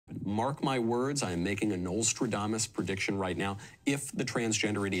mark my words, I am making a Nostradamus prediction right now. If the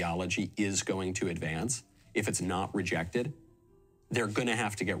transgender ideology is going to advance, if it's not rejected, they're going to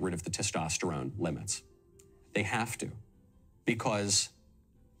have to get rid of the testosterone limits. They have to, because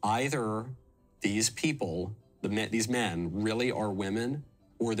either these people, these men, really are women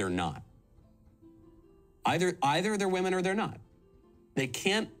or they're not. Either they're women or they're not.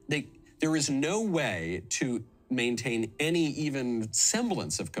 There is no way to maintain any even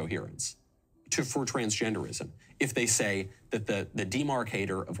semblance of coherence for transgenderism if they say that the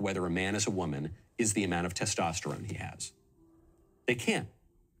demarcator of whether a man is a woman is the amount of testosterone he has. They can't.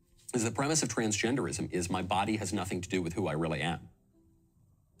 Because the premise of transgenderism is my body has nothing to do with who I really am.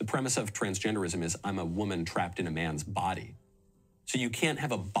 The premise of transgenderism is I'm a woman trapped in a man's body. So you can't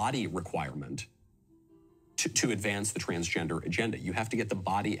have a body requirement to advance the transgender agenda. You have to get the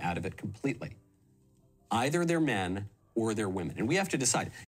body out of it completely. Either they're men or they're women. And we have to decide,